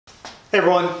Hey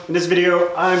everyone, in this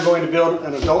video I'm going to build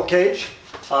an adult cage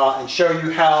and show you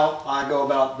how I go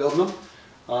about building them,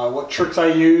 what tricks I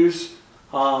use.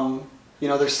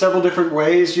 There's several different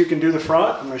ways you can do the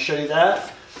front. I'm going to show you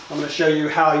that. I'm going to show you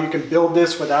how you can build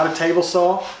this without a table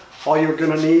saw. All you're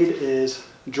going to need is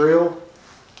drill,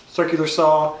 circular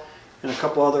saw, and a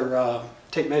couple other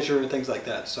tape measure and things like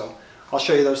that. So I'll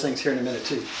show you those things here in a minute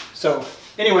too. So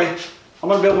anyway, I'm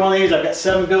going to build one of these. I've got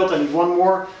 7 built. I need one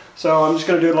more. So I'm just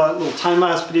going to do a little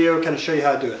time-lapse video, kind of show you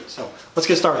how to do it. So let's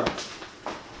get started.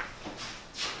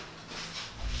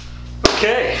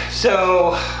 Okay,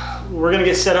 so we're going to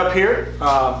get set up here.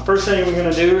 First thing we're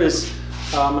going to do is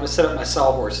I'm going to set up my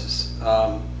sawhorses.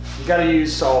 You got to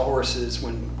use sawhorses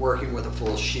when working with a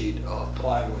full sheet of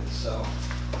plywood. So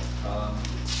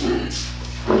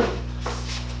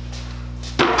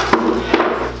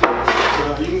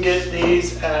you can get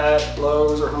these at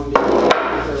Lowe's or Home Depot.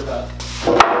 They're about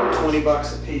 $20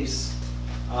 a piece.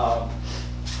 And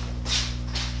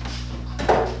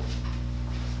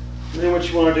then what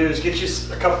you want to do is get you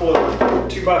a couple of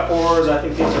 2x4s. I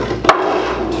think these are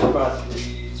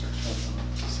 2x3s or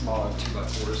something, smaller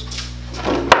 2x4s.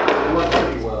 They work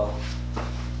pretty well.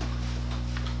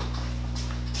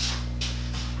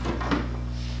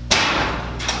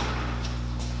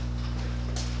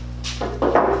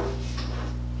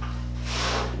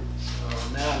 So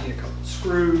now I need a couple of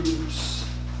screws.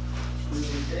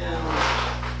 Down.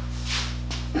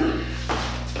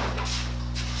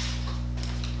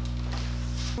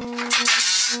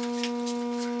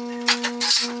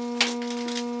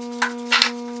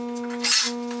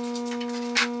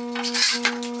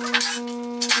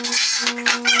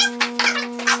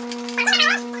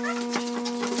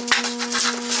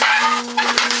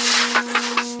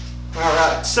 All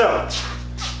right, so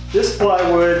this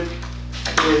plywood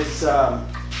is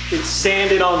it's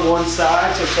sanded on one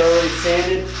side, so it's already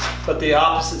sanded, but the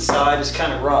opposite side is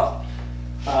kind of rough.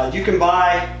 You can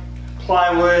buy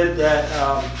plywood that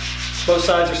both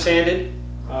sides are sanded.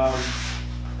 I'm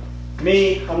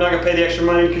not going to pay the extra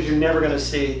money because you're never going to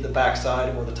see the back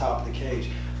side or the top of the cage.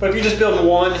 But if you're just building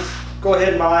one, go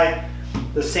ahead and buy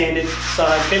the sanded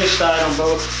side, finished side on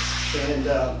both, and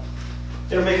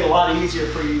it'll make it a lot easier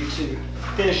for you to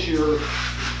finish your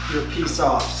piece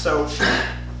off. So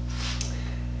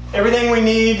everything we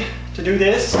need to do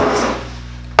this is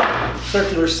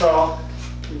circular saw.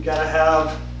 You've got to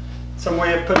have some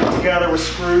way of putting it together with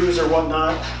screws or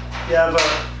whatnot. You have a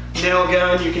nail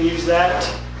gun, you can use that.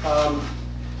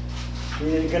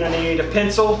 You're going to need a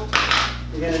pencil.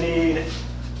 You're going to need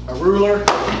a ruler,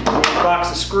 a box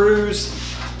of screws,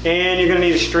 and you're going to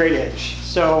need a straight edge.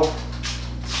 So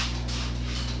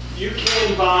you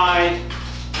can buy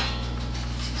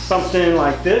something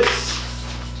like this,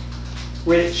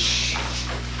 which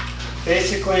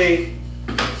basically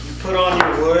you put on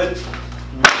your wood,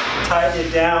 you tighten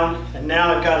it down, and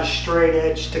now I've got a straight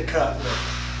edge to cut with.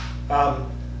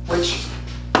 Which,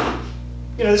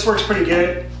 this works pretty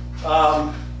good,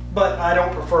 but I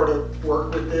don't prefer to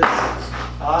work with this.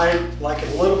 I like it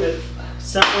a little bit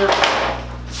simpler.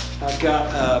 I've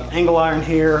got angle iron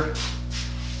here,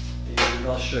 and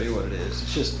I'll show you what it is.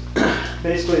 It's just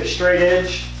basically a straight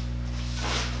edge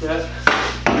that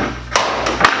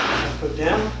I put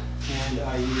down, and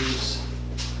I use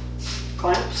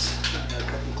clamps. I've got a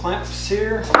couple of clamps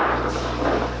here, and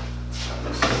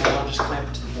I'll just clamp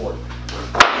it to the board.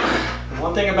 And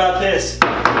one thing about this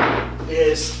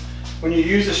is when you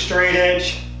use a straight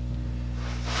edge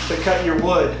to cut your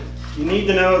wood, you need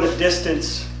to know the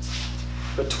distance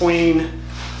between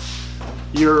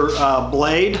your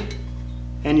blade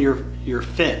and your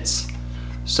fence.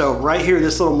 So right here,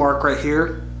 this little mark right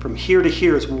here, from here to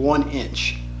here is 1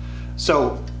 inch.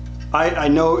 So I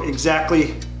know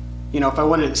exactly, if I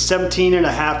wanted it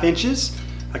 17.5 inches,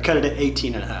 I cut it at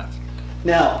 18.5.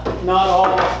 Now, not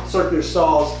all circular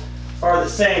saws are the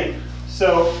same.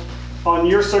 So on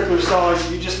your circular saw,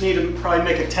 you just need to probably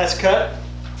make a test cut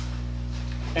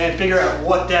and figure out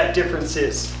what that difference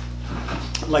is.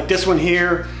 Like this one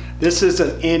here, this is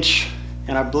 1 inch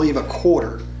and I believe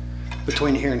 1/4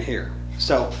 between here and here.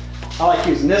 So I like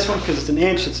using this one because it's 1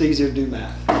 inch, it's easier to do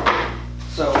math.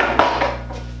 So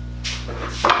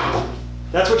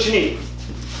that's what you need.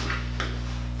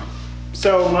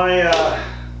 So my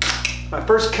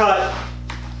first cut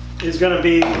is going to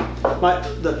be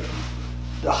the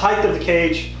height of the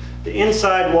cage. The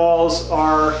inside walls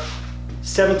are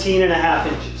 17.5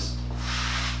 inches.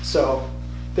 So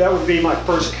that would be my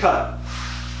first cut.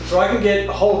 So I can get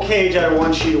a whole cage out of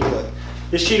 1 sheet of wood.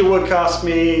 This sheet of wood cost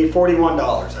me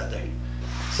 $41, I think.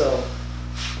 So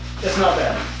it's not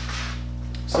bad.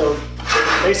 So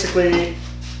basically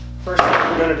First thing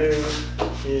I'm going to do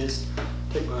is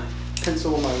take my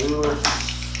pencil and my ruler.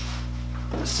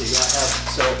 Let's see,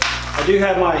 I do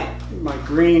have my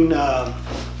green,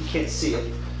 you can't see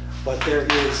it, but there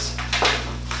is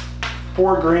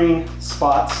 4 green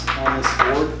spots on this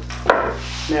board.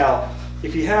 Now,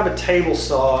 if you have a table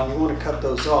saw and you want to cut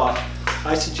those off,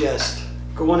 I suggest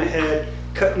going ahead,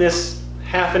 cutting this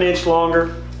 1/2 inch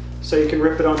longer so you can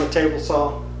rip it on the table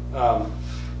saw.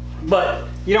 But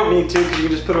you don't need to, because you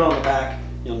can just put it on the back,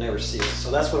 you'll never see it.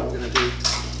 So that's what I'm going to do.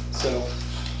 So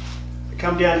I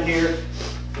come down here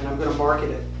and I'm going to mark it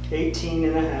at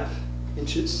 18.5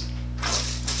 inches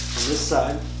on this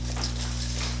side.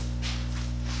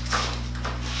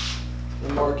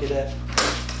 And mark it at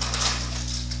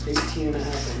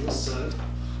 18.5 on this side.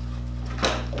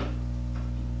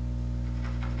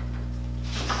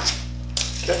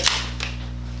 Okay.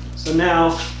 So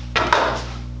now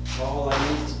all I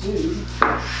need to do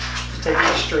is take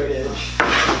my straight edge,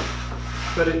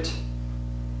 put it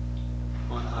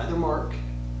on either mark,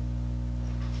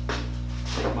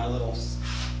 take my little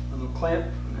clamp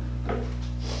on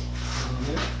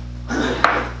there.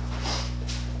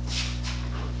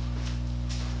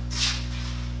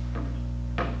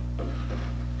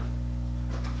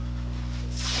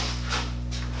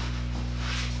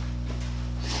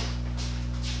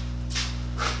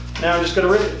 Now I'm just going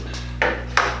to rip it.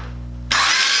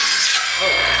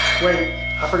 Oh, wait,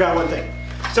 I forgot one thing.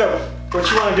 So what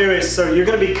you want to do is, so you're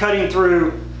going to be cutting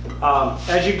through,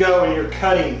 as you go and you're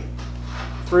cutting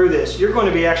through this, you're going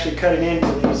to be actually cutting into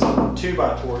these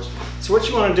 2x4s. So what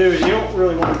you want to do is, you don't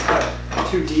really want to cut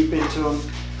too deep into them.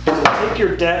 So take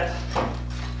your depth,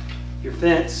 your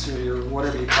fence, or your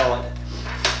whatever you call it,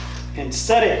 and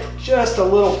set it just a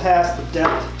little past the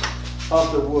depth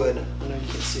of the wood. I know you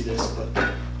can see this, but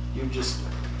you just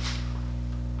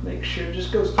make sure it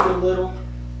just goes through a little.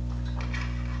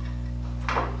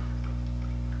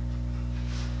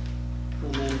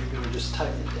 And then you're going to just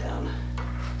tighten it down.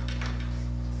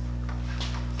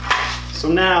 So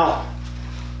now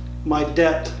my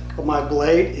depth of my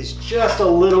blade is just a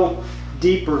little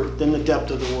deeper than the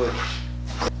depth of the wood.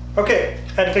 Okay,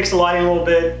 had to fix the lighting a little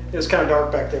bit. It was kind of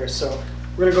dark back there, so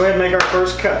we're going to go ahead and make our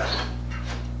first cut.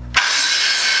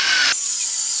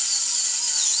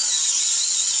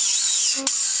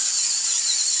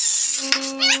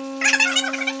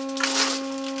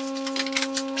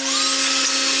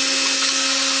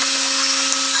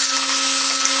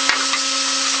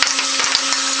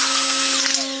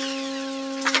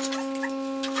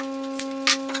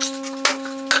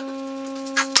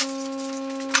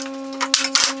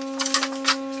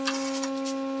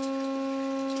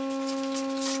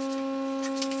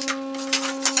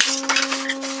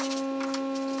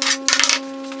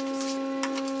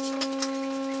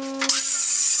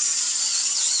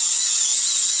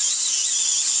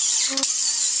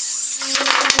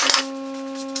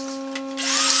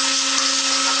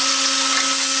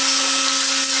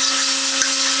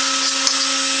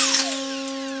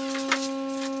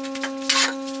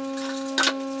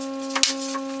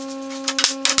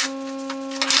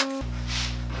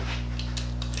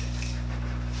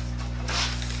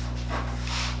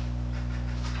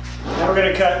 We're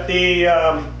going to cut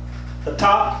the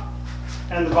top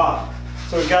and the bottom.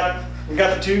 So we got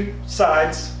the 2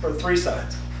 sides, or 3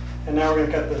 sides, and now we're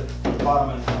going to cut the bottom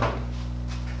and the top.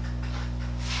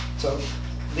 So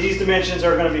these dimensions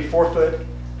are going to be 4 foot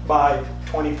by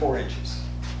 24 inches.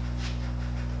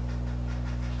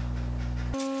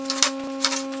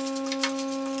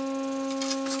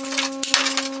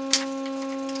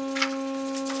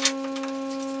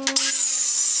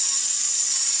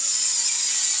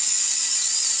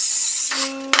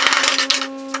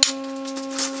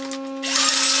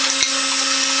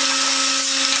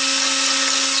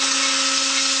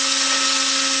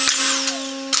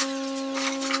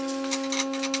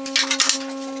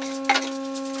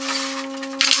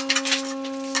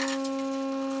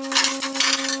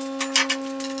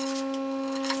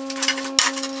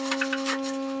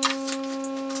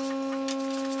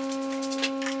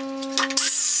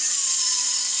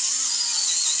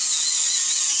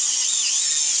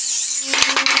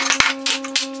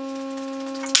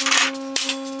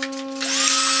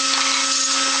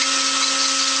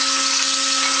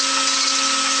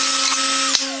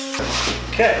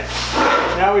 Okay,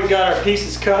 now we've got our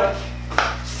pieces cut,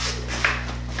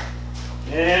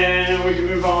 and we can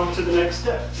move on to the next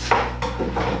step.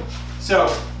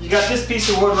 So you got this piece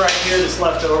of wood right here that's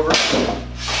left over,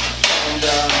 and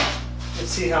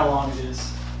let's see how long it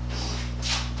is.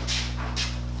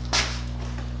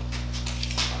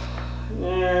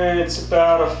 It's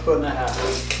about 1.5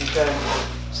 feet. Okay,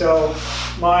 so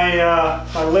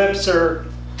my lips are,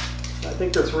 I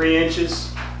think they're 3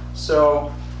 inches,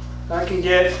 so I can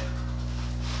get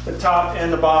the top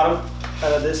and the bottom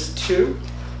out of this too.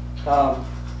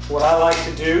 What I like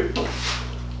to do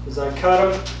is I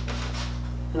cut them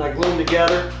and I glue them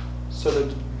together so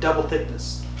they're double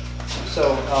thickness.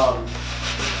 So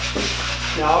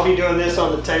now I'll be doing this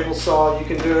on the table saw. You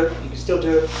can do it, you can still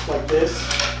do it like this,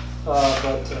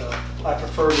 but I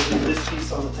prefer to do this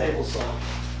piece on the table saw.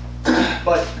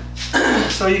 But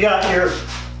so you got your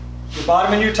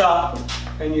bottom and your top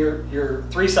and your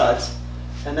 3 sides,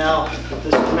 and now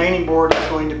this remaining board is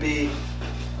going to be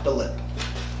the lip.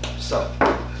 So,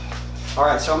 all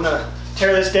right, so I'm going to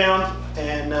tear this down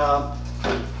and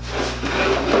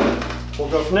we'll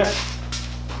go from there.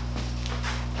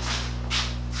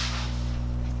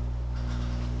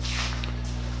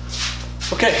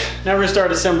 Okay, now we're going to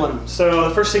start assembling them. So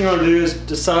the first thing I'm going to do is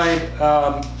decide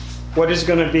what is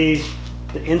going to be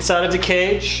the inside of the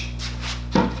cage.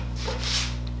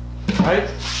 Right?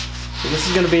 So this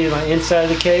is going to be my inside of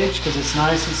the cage because it's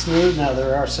nice and smooth. Now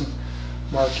there are some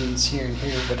markings here and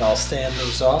here, but I'll sand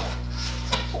those off.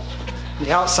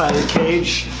 The outside of the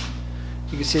cage,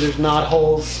 you can see there's knot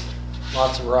holes,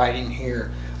 lots of writing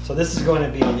here. So this is going to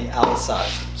be on the outside.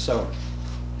 So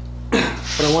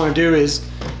what I want to do is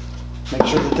make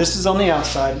sure that this is on the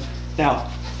outside. Now,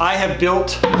 I have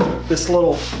built this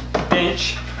little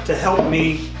bench to help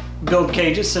me build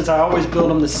cages. Since I always build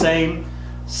them the same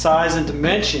size and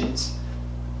dimensions,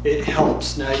 it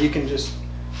helps. Now you can just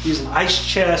use an ice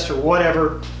chest or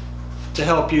whatever to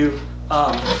help you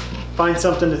find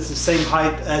something that's the same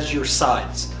height as your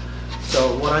sides.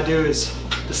 So what I do is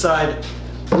decide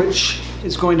which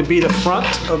is going to be the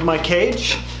front of my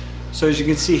cage. So as you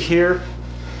can see here,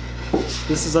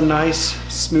 this is a nice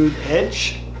smooth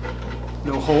edge,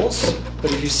 no holes.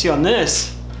 But if you see on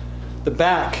this, the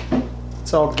back,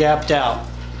 it's all gapped out.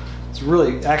 It's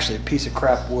really actually a piece of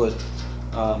crap wood.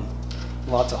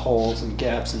 Lots of holes and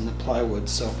gaps in the plywood.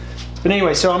 So, but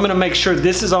anyway, so I'm going to make sure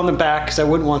this is on the back because I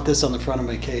wouldn't want this on the front of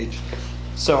my cage.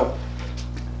 So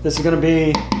this is going to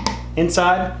be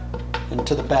inside and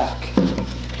to the back.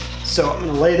 So I'm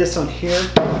going to lay this on here,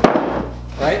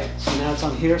 right? So now it's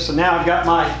on here. So now I've got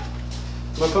my,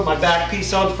 I'm going to put my back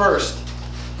piece on first.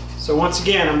 So once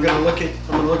again, I'm going to look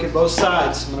at both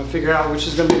sides. I'm going to figure out which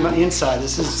is going to be my inside.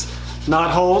 This is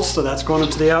knot holes, so that's going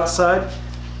into the outside.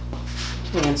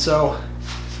 And so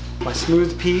my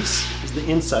smooth piece is the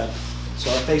inside. So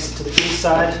I face it to the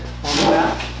inside on the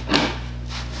back.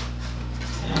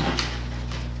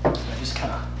 I just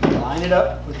kind of line it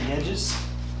up with the edges,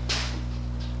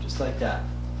 just like that.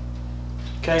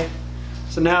 Okay,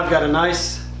 so now I've got a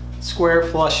nice square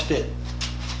flush fit.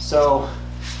 So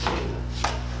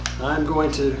I'm going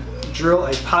to drill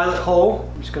a pilot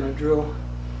hole. I'm just going to drill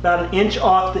about 1 inch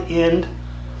off the end,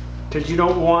 because you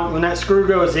don't want, when that screw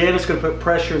goes in, it's going to put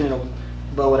pressure and it'll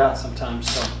blow it out sometimes.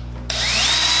 So,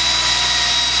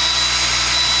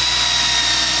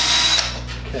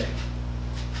 okay.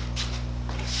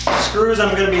 The screws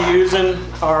I'm going to be using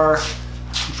are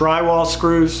drywall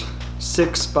screws,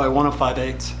 6 by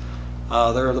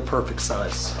 105/8. They're the perfect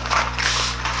size.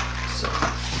 So.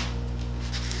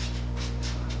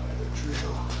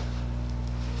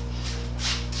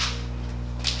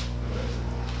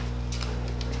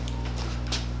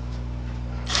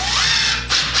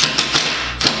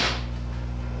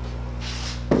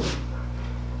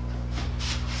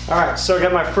 Alright, so I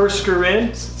got my first screw in,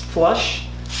 it's flush.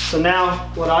 So now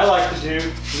what I like to do,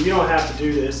 and you don't have to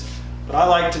do this, but I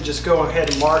like to just go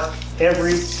ahead and mark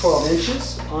every 12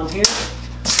 inches on here.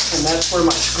 And that's where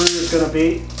my screw is going to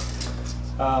be.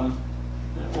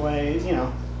 That way, you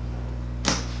know,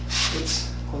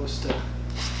 it's close to.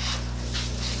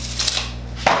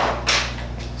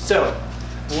 So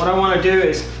what I want to do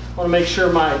is I want to make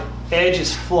sure my edge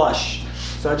is flush.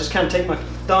 So I just kind of take my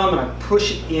thumb and I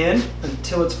push it in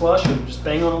until it's flush, and just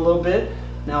bang on a little bit.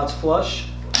 Now it's flush.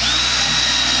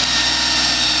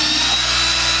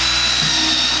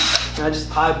 And I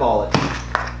just eyeball it.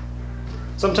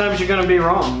 Sometimes you're going to be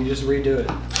wrong. You just redo it.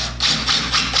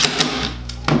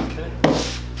 Okay.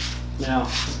 Now,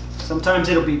 sometimes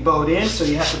it'll be bowed in, so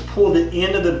you have to pull the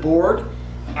end of the board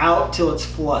out till it's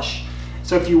flush.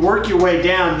 So if you work your way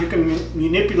down, you can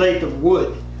manipulate the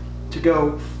wood to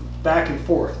go back and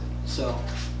forth. So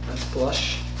that's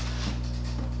flush.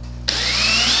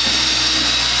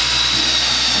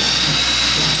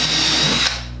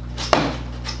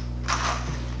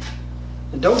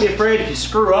 And don't be afraid if you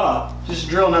screw up, just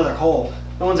drill another hole.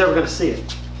 No one's ever going to see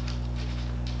it.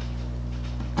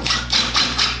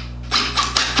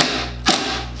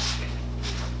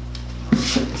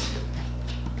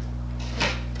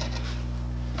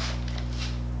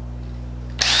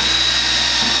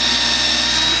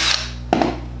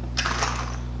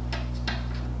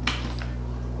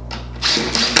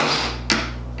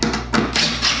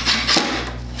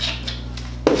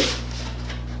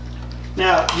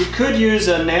 could use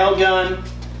a nail gun,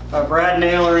 a brad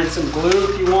nailer, and some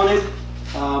glue if you wanted.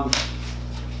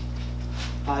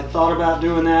 I thought about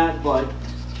doing that, but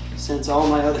since all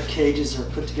my other cages are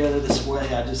put together this way,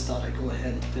 I just thought I'd go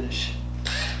ahead and finish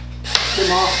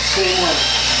them off the same way.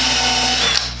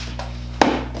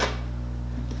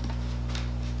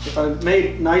 If I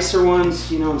made nicer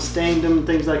ones, you know, and stained them and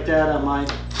things like that, I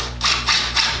might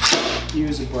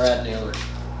use a brad nailer.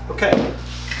 Okay,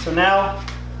 so now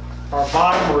our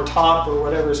bottom or top or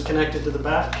whatever is connected to the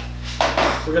back.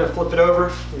 We're going to flip it over.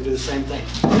 We're going to do the same thing.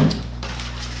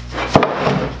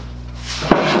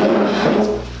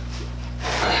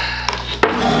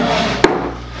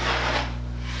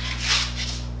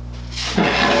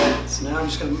 So now I'm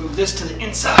just going to move this to the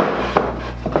inside.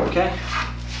 Okay?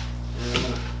 And I'm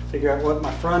going to figure out what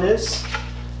my front is,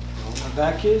 what my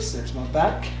back is. There's my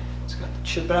back. It's got the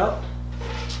chip out.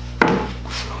 So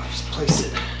I just place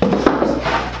it like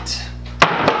that.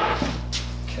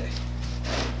 Okay.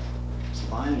 Just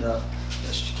line it up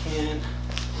best you can.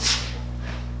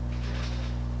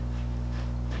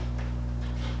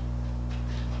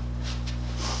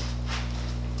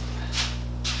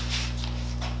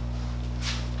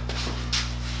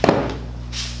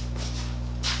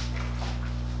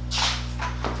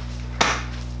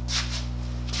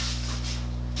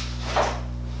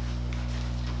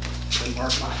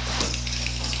 Mark my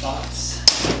spots.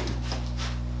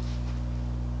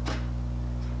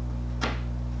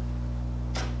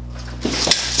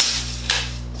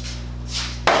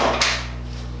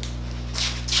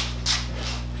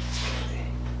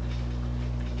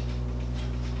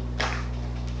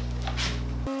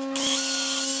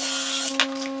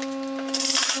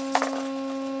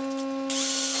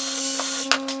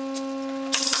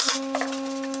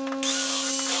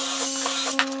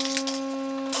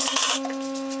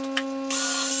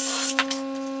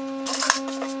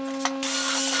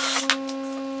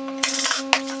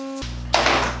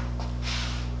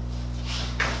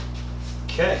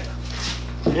 Okay,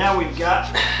 now we've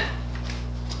got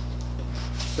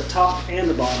the top and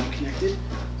the bottom connected.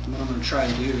 And what I'm going to try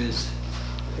and do is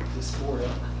pick this board up.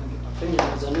 I'm going to get my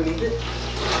fingernails underneath it,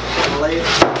 lay it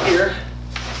here,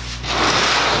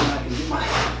 and I can get my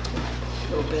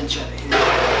little bench out of here.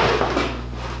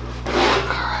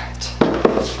 Alright.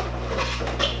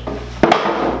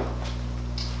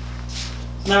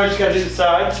 So now we just got to do the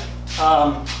sides.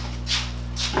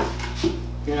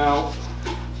 You know,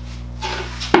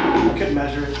 I could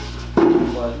measure it,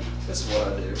 but this is what I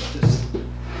do.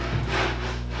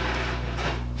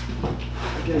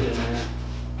 I get it in there.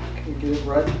 I can get it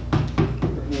right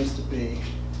where it needs to be.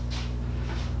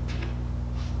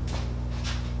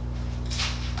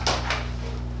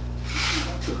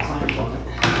 Put a clamp on it.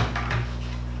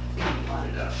 Line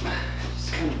it up.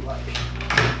 Just kind of like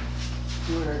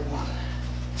where I want to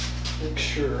make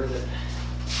sure that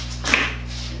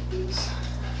it is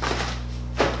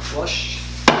flush.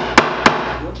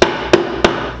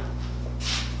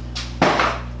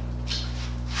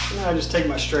 Now I just take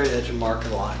my straight edge and mark a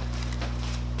line.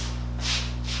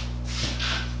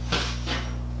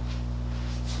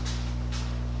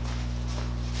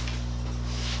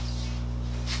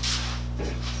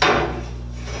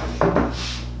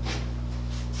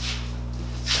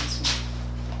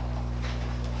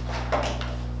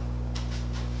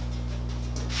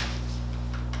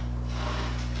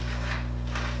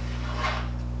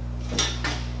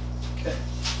 Okay,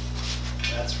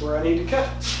 that's where I need to cut.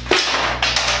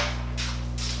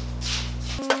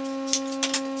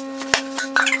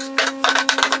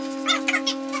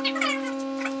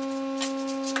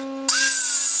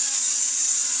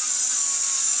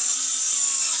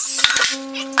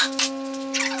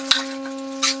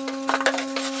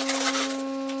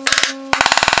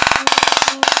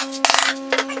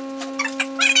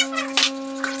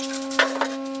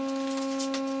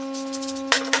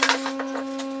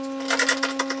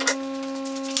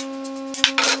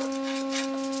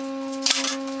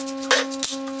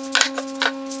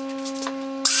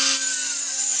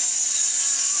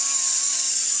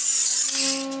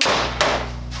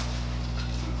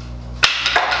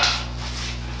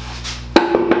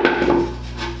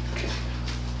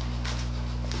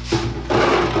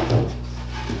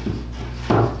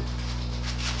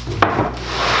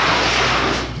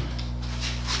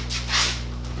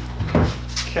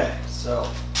 Okay,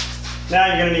 so now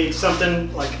you're going to need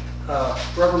something like a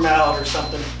rubber mallet or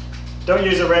something. Don't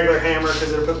use a regular hammer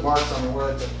because it'll put marks on the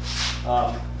wood,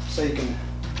 but so you can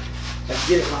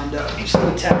get it lined up. You just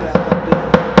want to tap it out a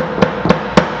little bit.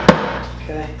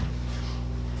 Okay.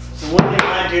 So one thing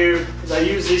I do is I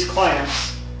use these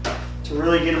clamps to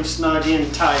really get them snug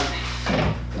in tight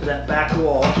to that back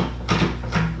wall.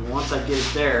 once I get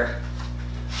it there,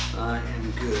 I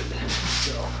am good.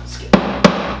 So let's get it.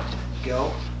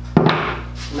 Go.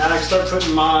 Now I can start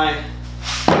putting my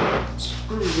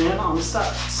screws in on the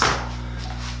sides.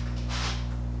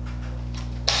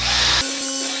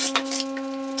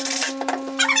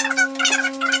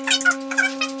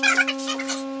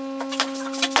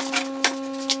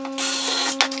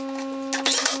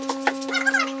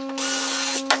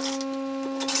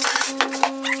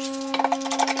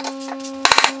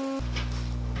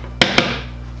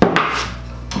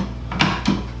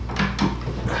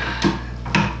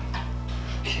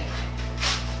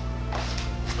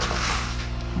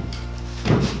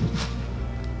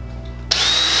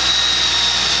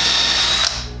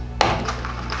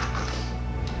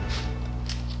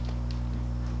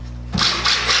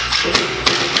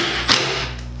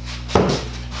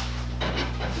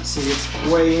 See, it's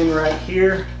way in right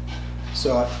here.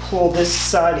 So I pull this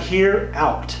side here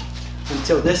out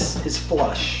until this is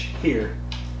flush here.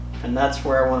 And that's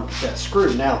where I want to put that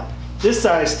screw. Now, this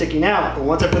side is sticking out, but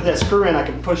once I put that screw in, I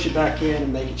can push it back in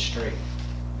and make it straight.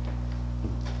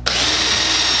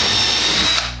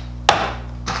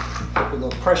 Put a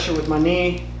little pressure with my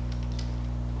knee.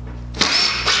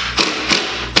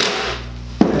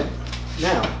 Okay.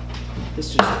 Now,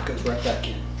 this just goes right back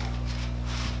in.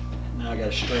 Now I got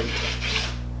a straight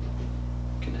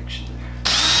connection there.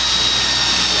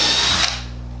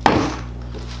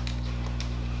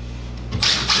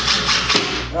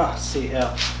 Ah, see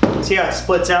how it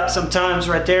splits out sometimes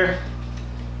right there?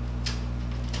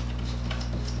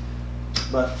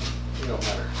 But it don't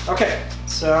matter. Okay,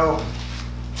 so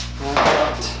I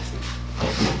got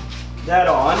that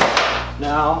on.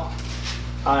 Now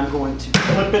I'm going to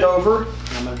flip it over.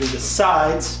 I'm going to do the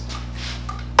sides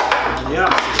on the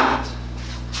opposite.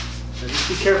 So just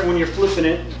be careful when you're flipping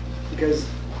it, because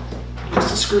just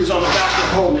the screws on the back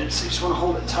are holding it, so you just want to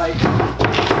hold it tight.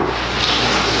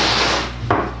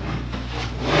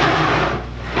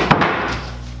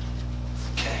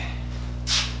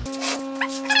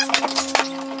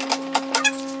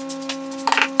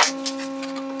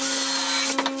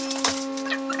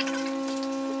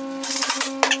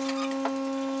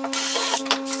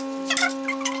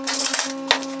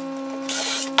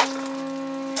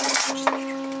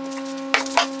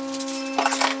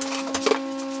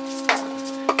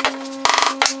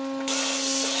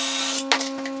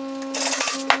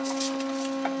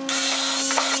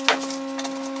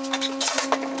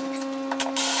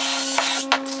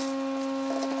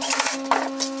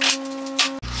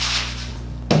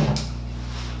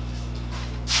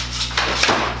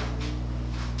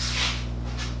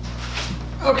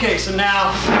 Okay, so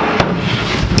now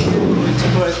I'm going to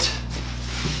put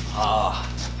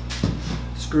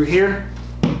screw here,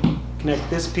 connect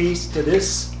this piece to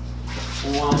this,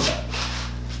 and one on the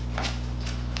back.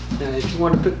 Now if you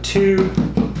want to put two,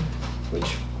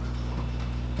 which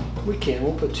we can,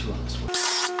 we'll put two on this one.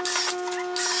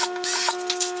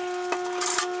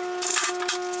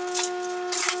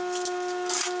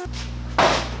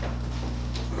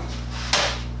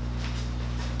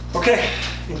 Okay,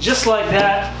 and just like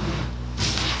that,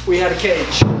 we had a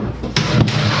cage.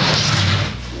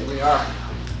 Here we are.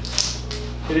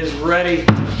 It is ready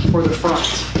for the front.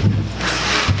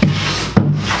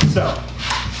 So,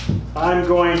 I'm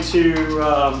going to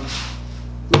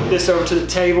move this over to the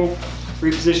table,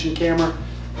 reposition the camera,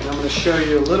 and I'm going to show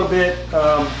you a little bit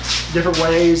different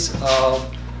ways of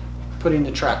putting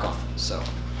the track on. So,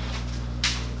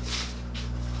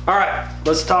 all right,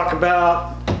 let's talk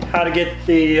about how to get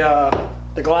the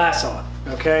glass on.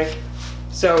 Okay,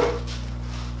 so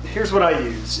here's what I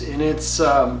use, and it's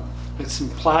some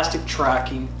plastic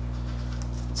tracking.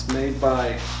 It's made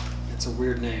by, it's a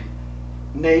weird name,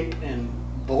 Nape and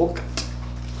Bulk.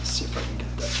 Let's see if I can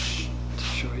get that to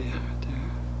show you right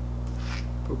there.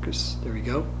 Focus. There we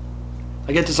go.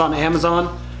 I get this on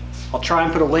Amazon. I'll try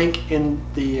and put a link in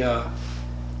the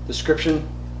description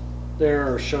there,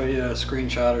 or show you a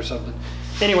screenshot or something.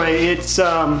 Anyway, it's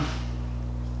 1/4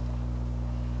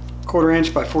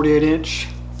 inch by 48 inch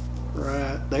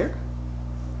right there.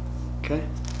 Okay,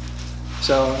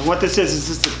 so what this is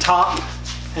just a top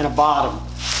and a bottom.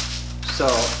 So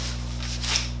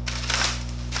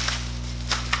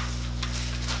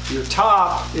your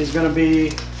top is going to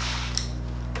be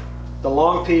the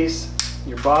long piece,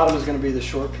 your bottom is going to be the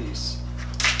short piece.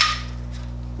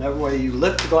 That way you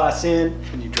lift the glass in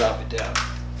and you drop it down.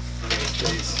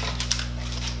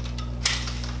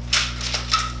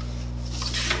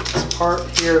 This part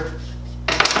here.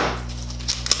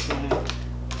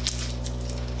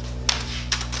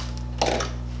 Okay.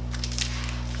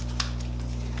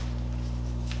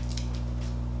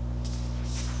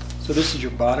 So So this is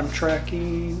your bottom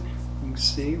tracking. You can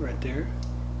see right there.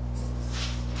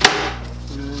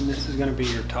 And this is going to be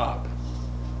your top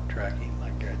tracking,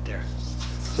 like right there.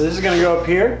 So this is going to go up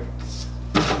here.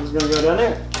 This is going to go down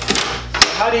there. So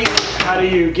how do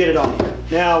you get it on here?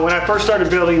 Now, when I first started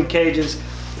building cages,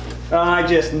 I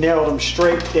just nailed them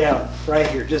straight down right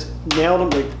here. Just nailed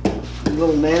them with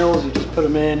little nails. You just put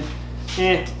them in.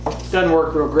 Doesn't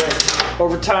work real great.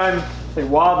 Over time, they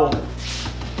wobble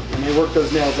and they work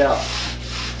those nails out.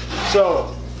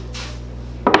 So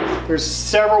there's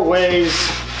several ways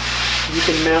you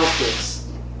can mount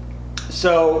this.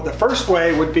 So the first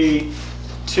way would be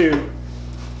to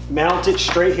mount it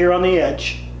straight here on the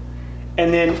edge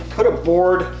and then put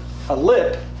a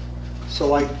lip. So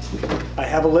like I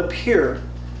have a lip here,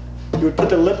 you would put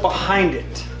the lip behind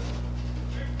it,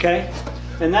 okay?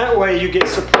 And that way you get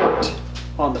support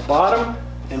on the bottom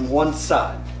and one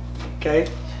side, okay?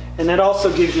 And that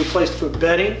also gives you a place to put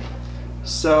bedding.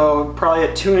 So probably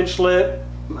a 2-inch lip.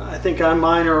 I think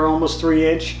mine are almost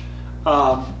 3-inch.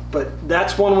 But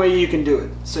that's one way you can do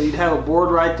it. So you'd have a board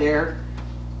right there,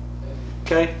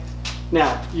 okay?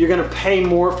 Now, you're gonna pay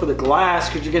more for the glass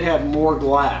because you're gonna have more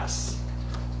glass.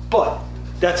 But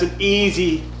that's an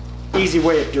easy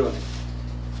way of doing it.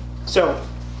 So,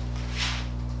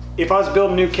 if I was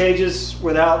building new cages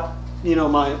without,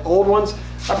 my old ones,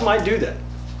 I might do that.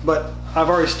 But I've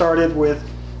already started with,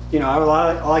 I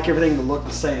like everything to look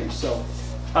the same. So,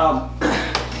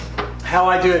 how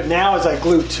I do it now is I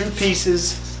glue 2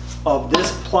 pieces of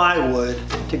this plywood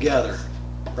together,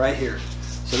 right here.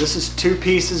 So this is 2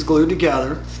 pieces glued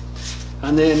together,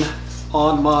 and then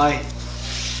on my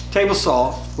table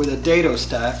saw with a dado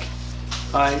stack,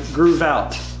 I groove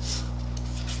out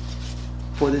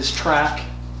for this track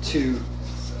to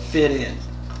fit in.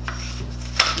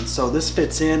 And so this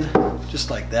fits in just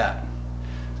like that.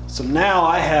 So now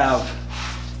I have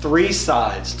 3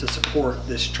 sides to support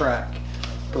this track.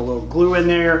 Put a little glue in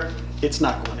there, it's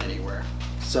not going anywhere.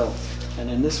 So, and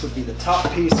then this would be the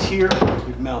top piece here,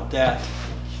 we'd mount that.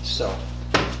 So,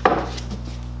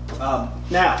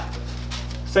 now,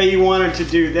 say you wanted to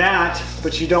do that,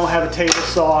 but you don't have a table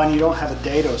saw and you don't have a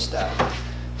dado stack.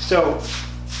 So,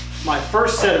 my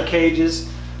first set of cages,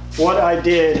 what I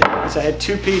did is I had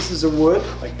 2 pieces of wood,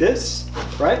 like this,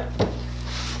 right?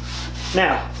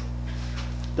 Now,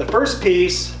 the first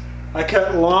piece I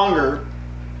cut longer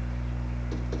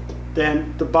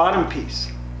than the bottom piece.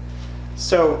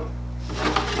 So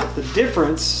the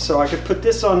difference, so I could put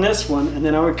this on this one and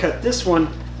then I would cut this one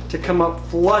to come up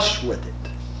flush with it,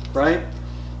 right?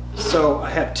 So I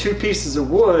have 2 pieces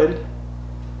of wood.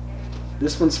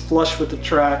 This one's flush with the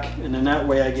track, and then that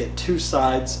way I get 2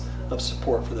 sides of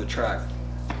support for the track.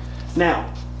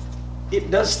 Now, it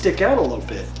does stick out a little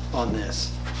bit on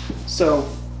this. So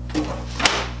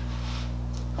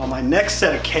on my next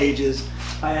set of cages,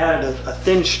 I added a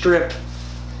thin strip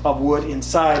of wood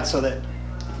inside so that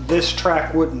this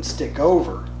track wouldn't stick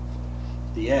over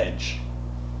the edge.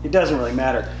 It doesn't really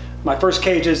matter. My first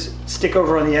cages stick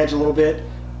over on the edge a little bit.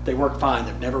 They work fine.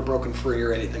 They've never broken free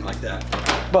or anything like that.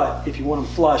 But if you want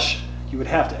them flush, you would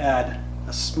have to add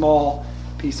a small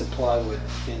piece of plywood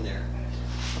in there.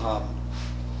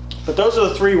 But those are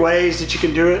the 3 ways that you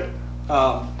can do it.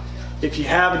 If you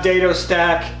have a dado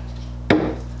stack,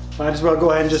 might as well go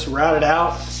ahead and just route it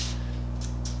out.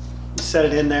 Set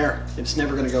it in there. It's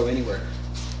never going to go anywhere.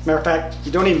 Matter of fact,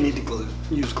 you don't even need to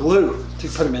use glue to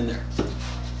put them in there.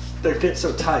 They fit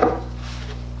so tight.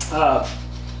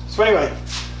 So anyway,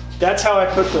 that's how I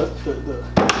put the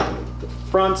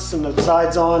fronts and the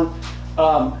sides on.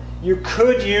 You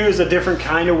could use a different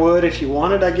kind of wood if you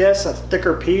wanted, I guess, a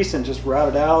thicker piece and just route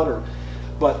it out.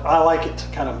 But I like it to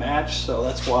kind of match, so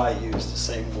that's why I use the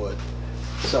same wood.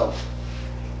 So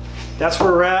that's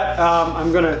where we're at.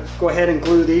 I'm going to go ahead and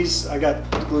glue these. I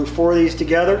got to glue 4 of these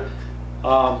together,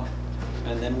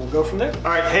 and then we'll go from there. All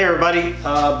right, hey everybody,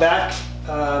 back.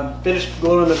 Finished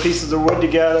gluing the pieces of wood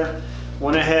together.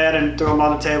 Went ahead and threw them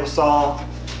on the table saw,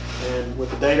 and with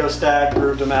the dado stack,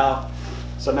 grooved them out.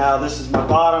 So now this is my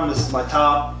bottom, this is my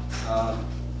top,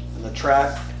 and the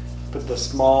track. Put the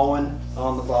small one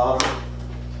on the bottom,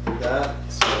 like that,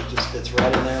 so it just fits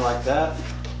right in there like that.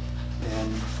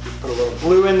 And put a little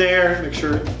glue in there, make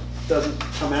sure it doesn't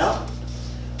come out.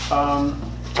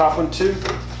 Top one too,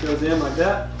 goes in like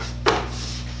that.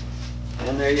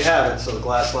 And there you have it. So the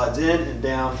glass slides in and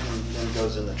down and then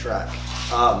goes in the track.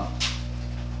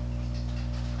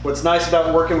 What's nice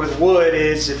about working with wood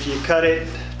is if you cut it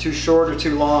too short or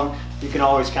too long, you can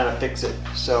always kind of fix it.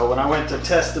 So when I went to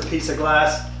test the piece of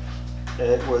glass,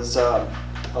 it was a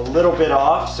little bit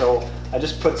off, so I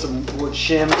just put some wood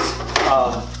shims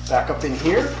back up in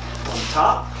here on the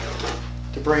top,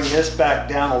 bring this back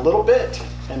down a little bit,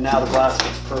 and now the glass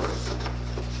looks perfect.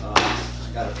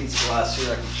 I got a piece of glass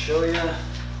here I can show you.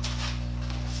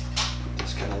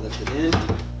 Just kind of lift it in,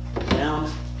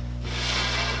 down,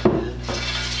 and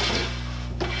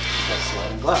that's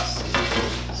sliding glass.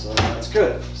 So that's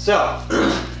good. So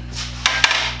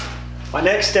my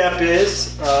next step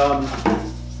is, I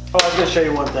was going to show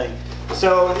you one thing.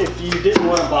 So if you didn't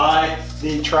want to buy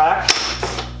the track,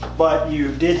 but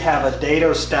you did have a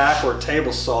dado stack or a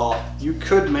table saw, you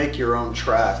could make your own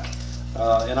track.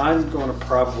 And I'm going to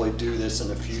probably do this in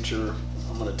the future.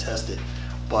 I'm going to test it.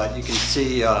 But you can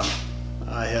see I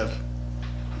have,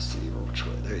 let's see which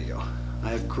way, there you go. I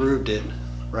have grooved it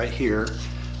right here.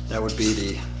 That would be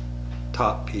the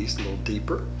top piece, a little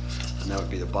deeper, and that would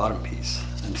be the bottom piece.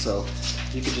 And so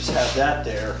you could just have that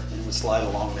there and it would slide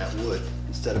along that wood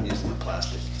instead of using the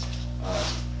plastic.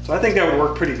 So I think that would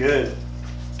work pretty good,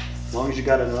 as long as you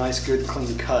got a nice, good,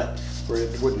 clean cut where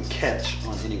it wouldn't catch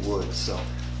on any wood. So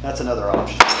that's another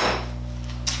option.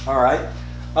 All right.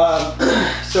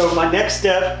 So my next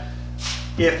step,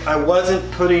 if I wasn't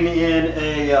putting in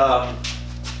a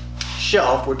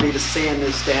shelf, would be to sand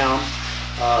this down,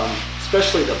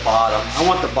 especially the bottom. I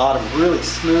want the bottom really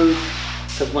smooth,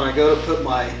 because when I go to put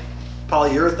my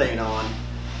polyurethane on,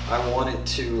 I want it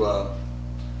to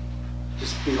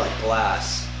just be like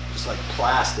glass, just like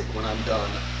plastic when I'm done.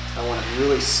 I want it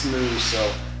really smooth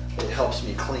so it helps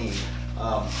me clean.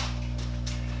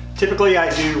 Typically I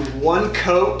do one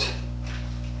coat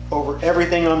over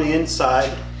everything on the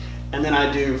inside, and then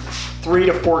I do 3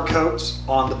 to 4 coats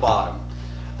on the bottom.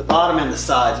 The bottom and the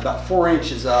sides, about 4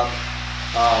 inches up.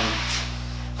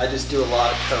 I just do a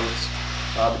lot of coats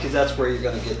because that's where you're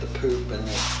going to get the poop and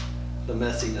the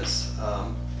messiness.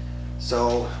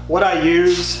 So what I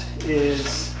use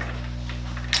is,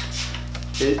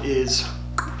 it is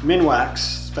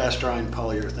Minwax fast drying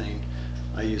polyurethane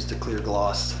I use to clear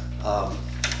gloss.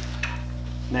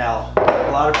 Now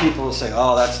a lot of people will say,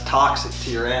 oh, that's toxic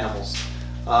to your animals.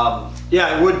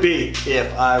 Yeah, it would be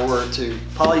if I were to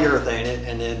polyurethane it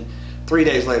and then 3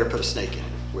 days later put a snake in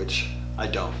it, which I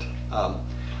don't.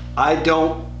 I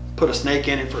don't put a snake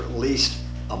in it for at least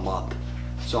a month.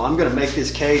 So I'm gonna make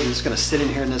this cage and it's gonna sit in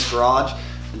here in this garage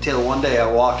until one day I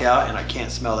walk out and I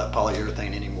can't smell that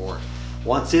polyurethane anymore.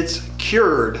 Once it's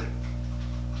cured,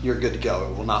 you're good to go.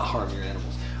 It will not harm your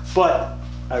animals. But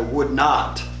I would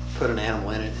not put an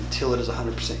animal in it until it is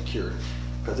 100% cured,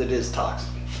 because it is toxic.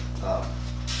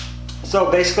 So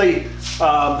basically,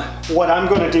 what I'm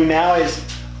going to do now is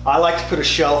I like to put a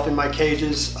shelf in my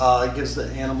cages. It gives the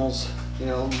animals, you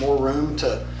know, more room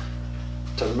to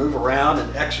move around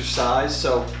and exercise.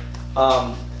 So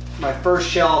my first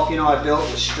shelf, you know, I built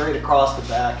was straight across the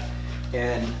back,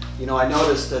 and you know, I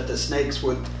noticed that the snakes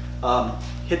would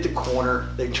hit the corner.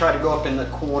 They'd try to go up in the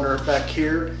corner back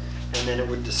here, and then it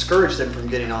would discourage them from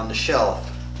getting on the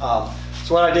shelf.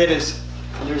 So what I did is,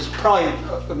 and there's probably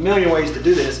a million ways to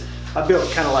do this, I built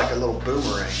kind of like a little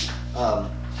boomerang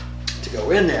to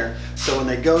go in there, so when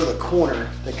they go to the corner,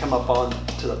 they come up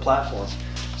onto the platform.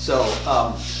 So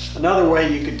another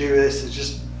way you could do this is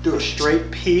just do a straight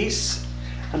piece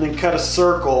and then cut a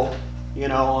circle, you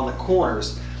know, on the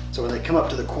corners, so when they come up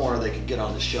to the corner, they can get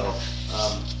on the shelf.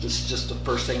 This is just the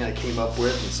first thing I came up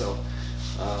with, and so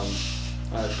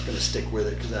I'm going to stick with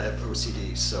it because I have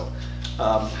OCD. So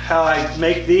how I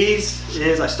make these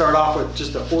is I start off with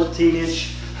just a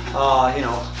 14-inch you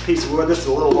know, piece of wood. This is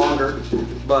a little longer,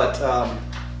 but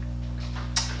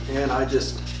and I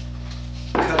just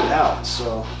cut it out.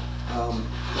 So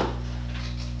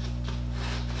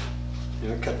you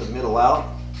know, cut the middle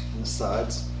out and the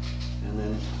sides, and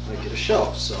then I get a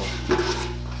shelf. So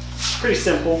pretty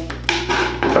simple.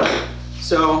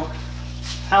 So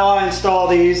how I install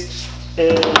these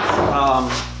is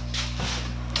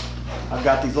I've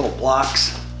got these little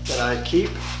blocks that I keep.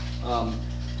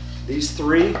 These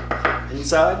 3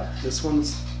 inside, this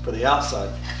one's for the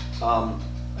outside.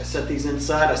 I set these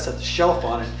inside, I set the shelf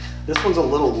on it. This one's a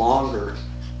little longer,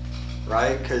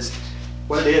 right? Because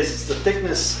what it is, it's the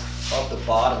thickness of the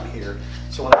bottom here.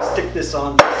 So when I stick this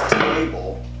on this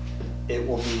table, it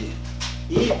will be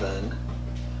even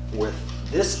with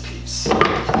this piece here.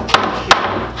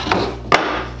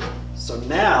 So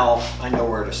now I know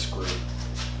where to screw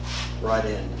right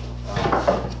in.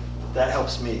 That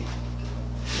helps me,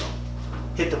 you know,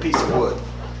 hit the piece of wood.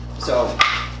 So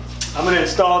I'm going to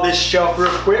install this shelf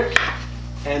real quick,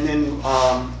 and then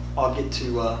I'll get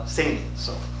to sanding.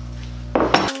 So.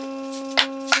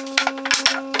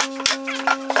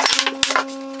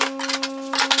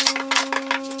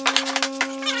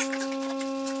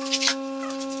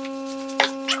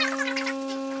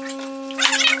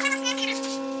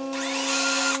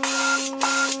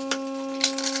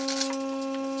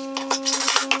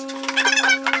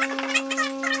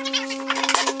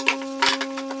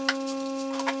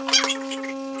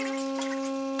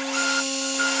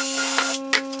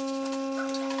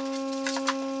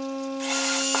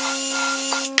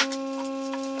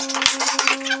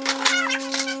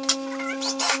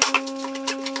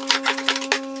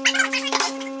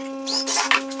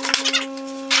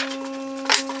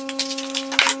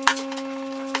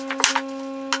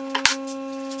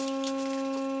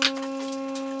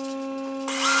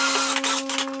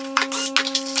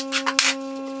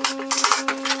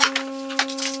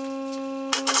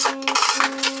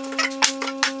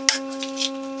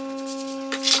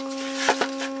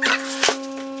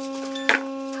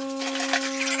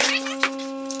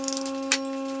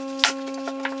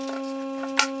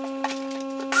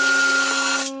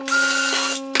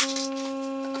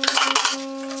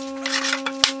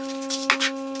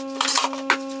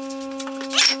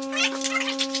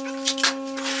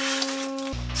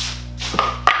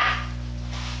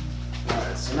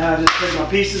 take my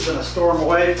pieces and I store them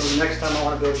away for the next time I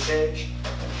want to build a cage.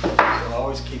 So I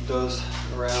always keep those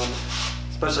around,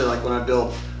 especially like when I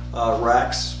build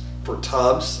racks for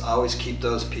tubs. I always keep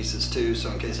those pieces too, so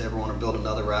in case I ever want to build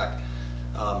another rack,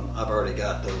 I've already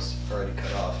got those already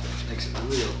cut off, which makes it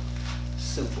real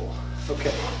simple.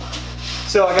 Okay,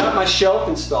 so I got my shelf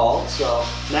installed, so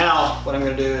now what I'm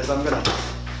going to do is I'm going to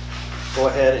go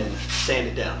ahead and sand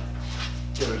it down.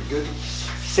 Give it a good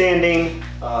sanding,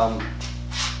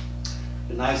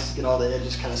 nice, get all the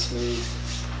edges kind of smooth,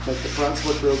 make the fronts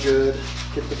look real good,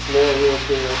 get the floor real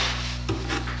good.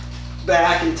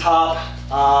 Back and top,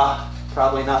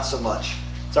 probably not so much.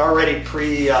 It's already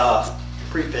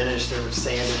pre-finished, it was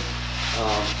sanded,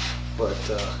 but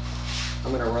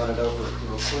I'm going to run it over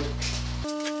real quick.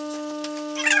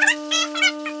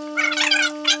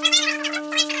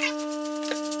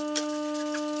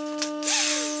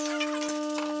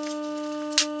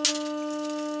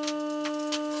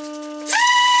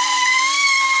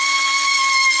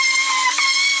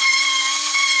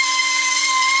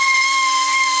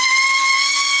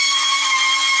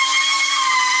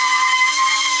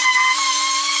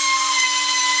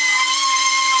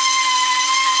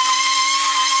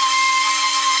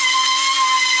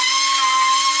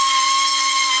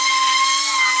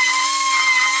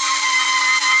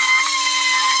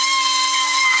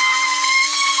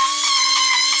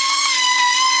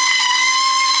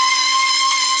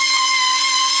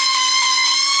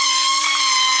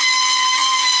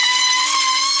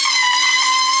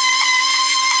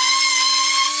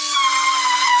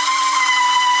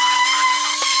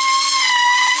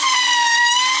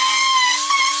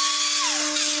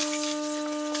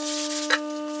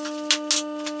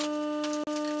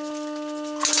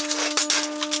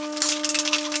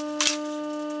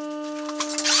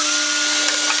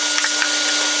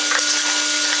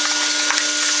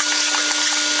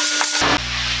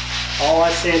 All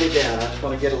I sand it down. I just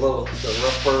want to get the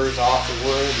rough burrs off the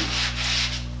wood.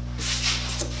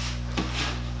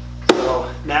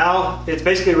 So now it's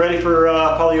basically ready for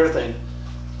polyurethane.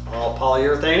 I'll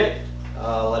polyurethane it,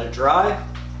 let it dry,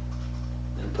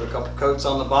 and put a couple coats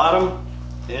on the bottom,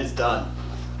 and it's done.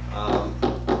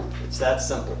 It's that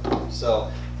simple.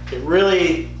 So it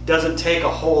really doesn't take a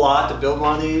whole lot to build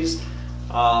one of these.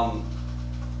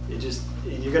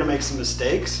 You're going to make some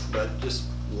mistakes, but just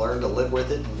learn to live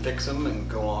with it and fix them and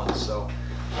go on. So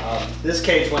this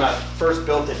cage, when I first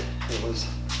built it, it was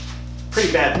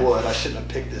pretty bad wood. I shouldn't have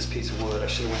picked this piece of wood. I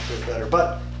should have went through it better,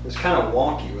 but it was kind of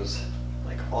wonky. It was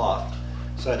like off.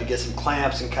 So I had to get some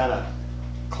clamps and kind of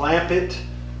clamp it,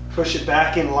 push it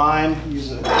back in line,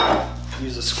 use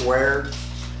a square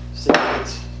so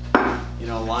it's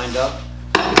lined up.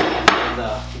 And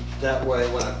that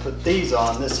way when I put these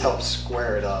on, this helps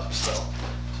square it up. So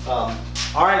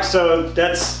all right, so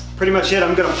that's pretty much it.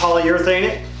 I'm going to polyurethane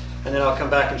it, and then I'll come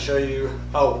back and show you.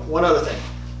 Oh, one other thing.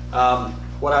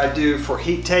 What I do for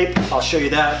heat tape, I'll show you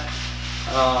that.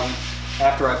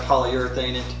 After I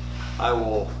polyurethane it, I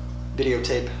will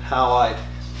videotape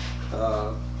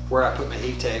where I put my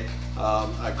heat tape.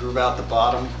 I groove out the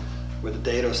bottom with a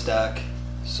dado stack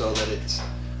so that it's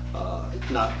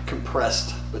not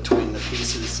compressed between the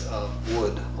pieces of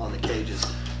wood on the cages.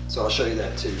 So I'll show you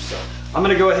that too. So I'm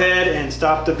going to go ahead and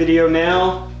stop the video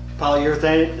now,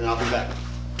 polyurethane it, and I'll be back.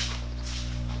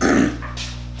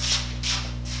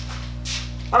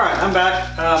 All right, I'm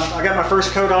back. I got my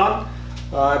first coat on.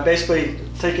 I basically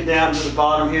take it down to the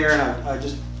bottom here, and I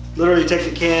just literally take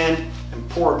the can and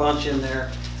pour a bunch in there,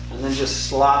 and then just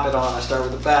slop it on. I start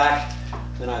with the back,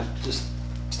 then I just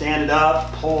stand it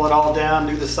up, pull it all down,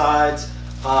 do the sides.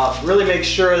 Really make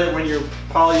sure that when you're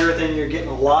polyurethane, you're getting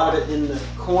a lot of it in the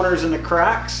corners and the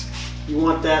cracks. You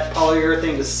want that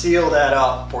polyurethane to seal that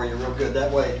up for you real good.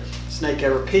 That way, snake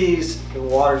ever pees, the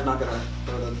water's not gonna,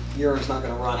 or the urine's not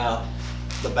gonna run out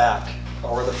the back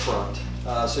or the front.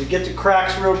 So you get the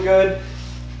cracks real good.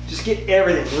 Just get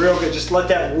everything real good. Just let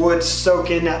that wood soak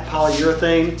in that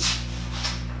polyurethane,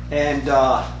 and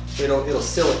it'll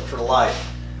seal it for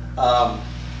life.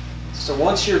 So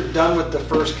once you're done with the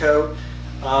first coat,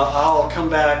 I'll come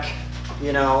back,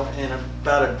 in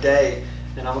about a day,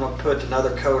 and I'm going to put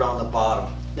another coat on the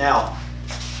bottom. Now,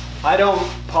 I don't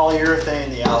polyurethane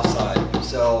the outside,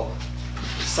 so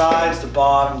the sides, the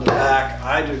bottom, the back,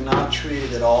 I do not treat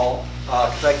it at all,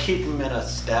 because I keep them in a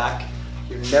stack.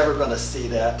 You're never going to see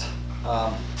that.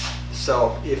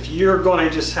 So if you're going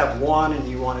to just have one and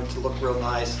you want it to look real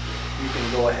nice, you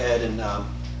can go ahead and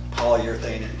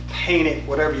polyurethane it, paint it,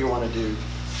 whatever you want to do.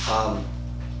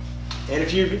 And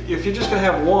if you're just going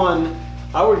to have one,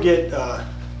 I would get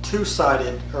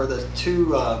two-sided, or the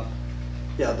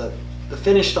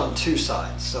finished on two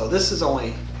sides. So this is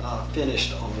only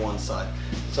finished on one side.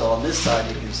 So on this side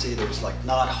you can see there's like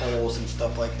knot holes and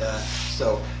stuff like that.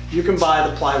 So you can buy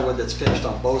the plywood that's finished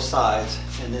on both sides,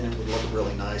 and then it would look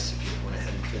really nice if you went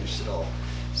ahead and finished it all.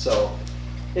 So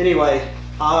anyway,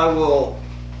 I will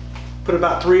put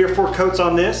about 3 or 4 coats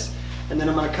on this, and then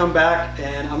I'm going to come back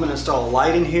and I'm going to install a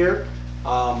light in here.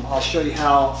 I'll show you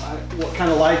what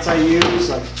kind of lights I use.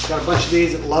 I've got a bunch of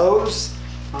these at Lowe's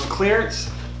on clearance.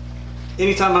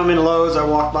 Anytime I'm in Lowe's, I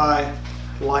walk by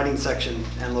the lighting section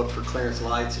and look for clearance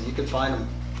lights, and you can find them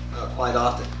quite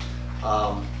often.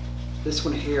 This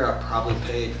one here I probably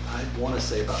paid, I want to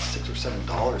say about $6 or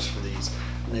 $7 for these,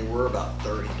 and they were about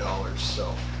 $30.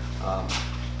 So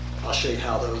I'll show you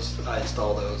how I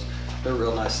install those. They're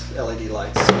real nice LED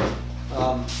lights.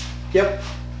 Yep,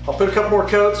 I'll put a couple more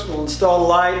coats, we'll install the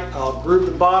light, I'll groove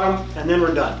the bottom, and then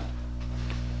we're done.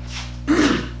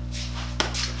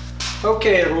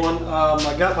 Okay everyone,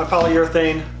 I got my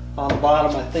polyurethane on the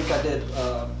bottom. I think I did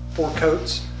 4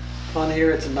 coats on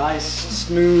here. It's a nice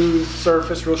smooth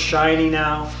surface, real shiny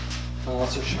now, so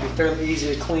it should be fairly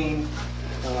easy to clean.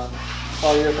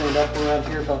 Polyurethane up around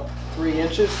here about 3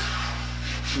 inches.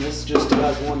 And this just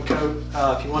has 1 coat.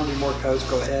 If you want to do more coats,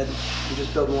 go ahead and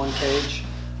just build 1 cage.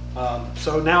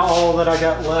 So now all that I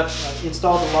got left, I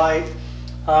installed the light.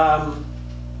 I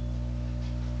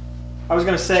was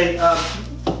going to say,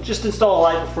 just install a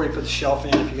light before you put the shelf in.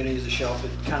 If you're going to use the shelf,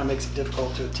 it kind of makes it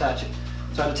difficult to attach it.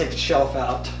 So I had to take the shelf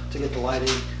out to get the light in.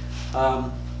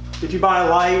 If you buy a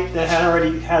light that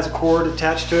already has a cord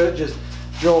attached to it, just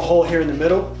drill a hole here in the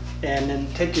middle, and then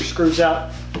take your screws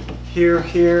out here,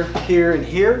 here, here, and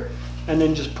here, and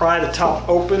then just pry the top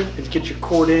open and get your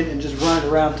cord in and just run it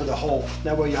around to the hole.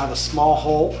 That way you have a small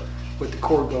hole with the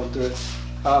cord going through it.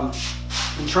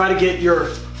 And try to get your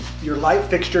light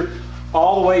fixture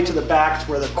all the way to the back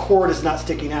to where the cord is not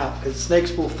sticking out, because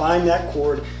snakes will find that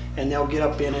cord and they'll get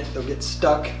up in it, they'll get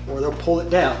stuck, or they'll pull it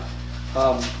down.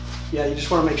 Yeah, you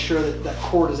just want to make sure that that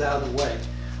cord is out of the way.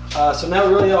 So now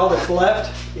really all that's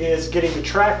left is getting the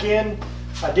track in.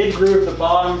 I did groove the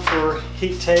bottom for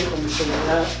heat tape. Let me show you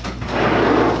that.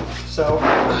 So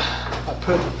I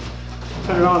put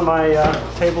it on my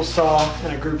table saw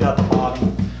and I grooved out the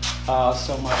bottom.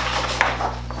 So my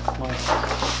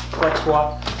flex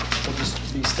walk will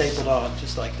just be stapled on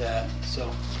just like that. So,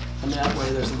 and that way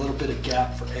there's a little bit of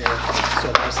gap for air,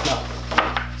 so that's not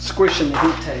squishing the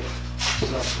heat tape.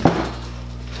 So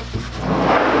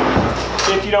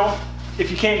if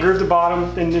you can't groove the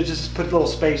bottom, then just put little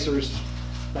spacers,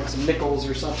 like some nickels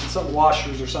or something, some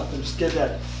washers or something, just give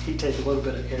that heat tape a little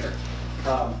bit of air.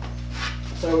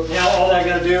 So now all that I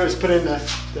got to do is put in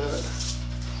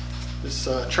this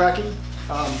tracking.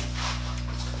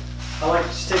 I like to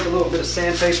just take a little bit of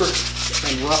sandpaper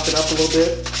and rough it up a little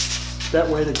bit. That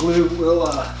way the glue will,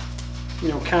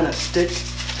 kind of stick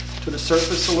to the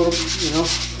surface a little bit,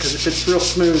 because if it's real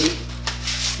smooth,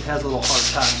 it has a little hard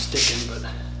time sticking. But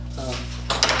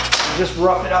just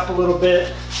rough it up a little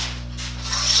bit.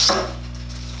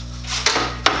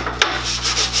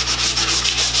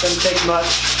 Doesn't take much.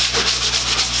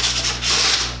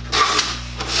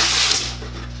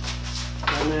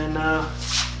 And then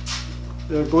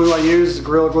the glue I use is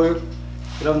Gorilla Glue.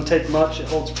 It doesn't take much. It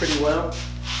holds pretty well.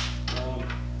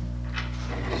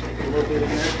 Just put a little bit in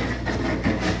there.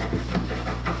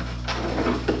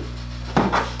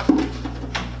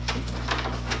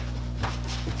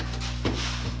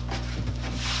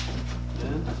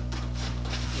 And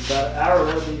in about an hour,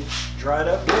 it'll be dried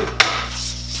up good.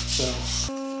 So.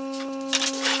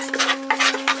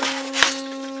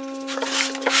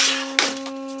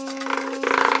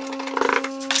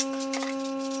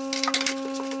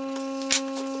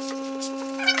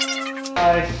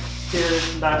 Here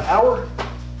in about an hour,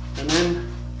 and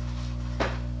then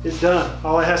it's done.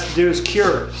 All it has to do is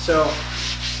cure. So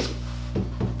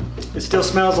it still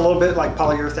smells a little bit like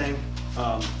polyurethane.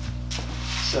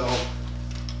 So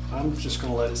I'm just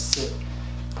going to let it sit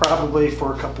probably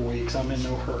for a couple weeks. I'm in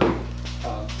no hurry.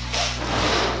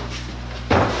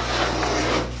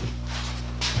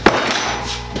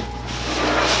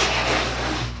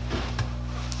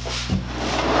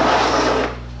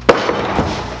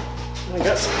 I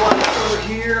got some lights over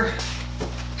here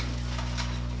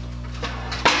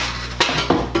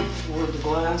for the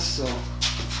glass, so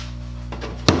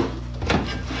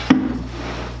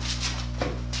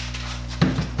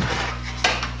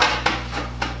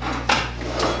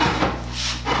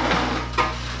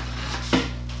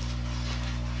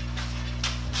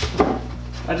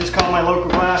I just call my local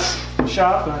glass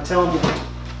shop and I tell them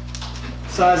the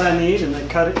size I need and they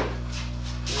cut it.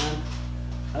 And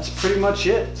that's pretty much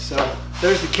it. So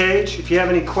there's the cage. If you have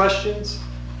any questions,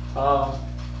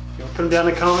 you're put them down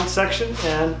in the comments section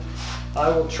and I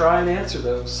will try and answer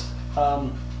those.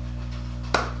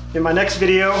 In my next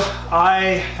video,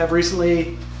 I have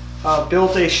recently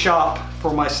built a shop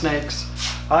for my snakes.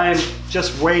 I am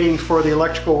just waiting for the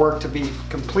electrical work to be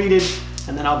completed,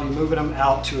 and then I'll be moving them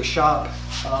out to a shop.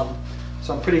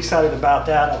 So I'm pretty excited about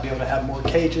that. I'll be able to have more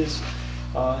cages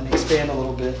and expand a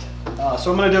little bit.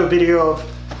 So I'm going to do a video of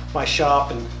my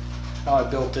shop and how I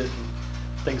built it and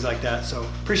things like that. So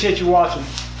appreciate you watching.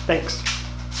 Thanks.